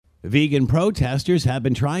Vegan protesters have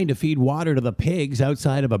been trying to feed water to the pigs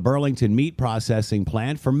outside of a Burlington meat processing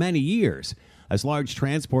plant for many years. As large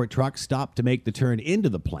transport trucks stop to make the turn into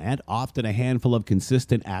the plant, often a handful of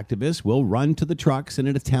consistent activists will run to the trucks in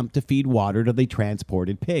an attempt to feed water to the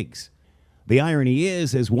transported pigs. The irony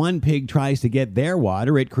is, as one pig tries to get their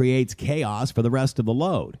water, it creates chaos for the rest of the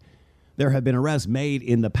load. There have been arrests made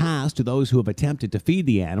in the past to those who have attempted to feed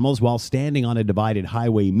the animals while standing on a divided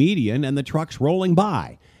highway median and the trucks rolling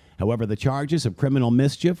by. However, the charges of criminal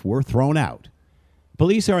mischief were thrown out.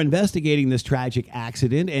 Police are investigating this tragic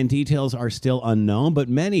accident and details are still unknown, but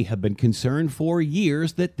many have been concerned for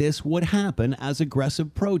years that this would happen as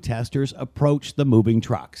aggressive protesters approach the moving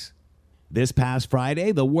trucks. This past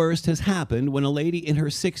Friday, the worst has happened when a lady in her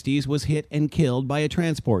 60s was hit and killed by a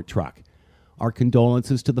transport truck. Our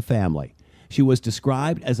condolences to the family. She was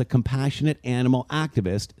described as a compassionate animal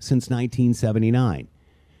activist since 1979.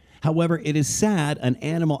 However, it is sad an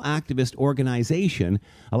animal activist organization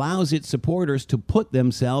allows its supporters to put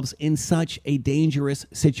themselves in such a dangerous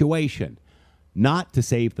situation, not to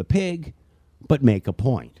save the pig, but make a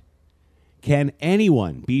point. Can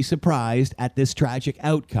anyone be surprised at this tragic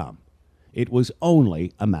outcome? It was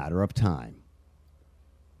only a matter of time.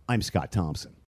 I'm Scott Thompson.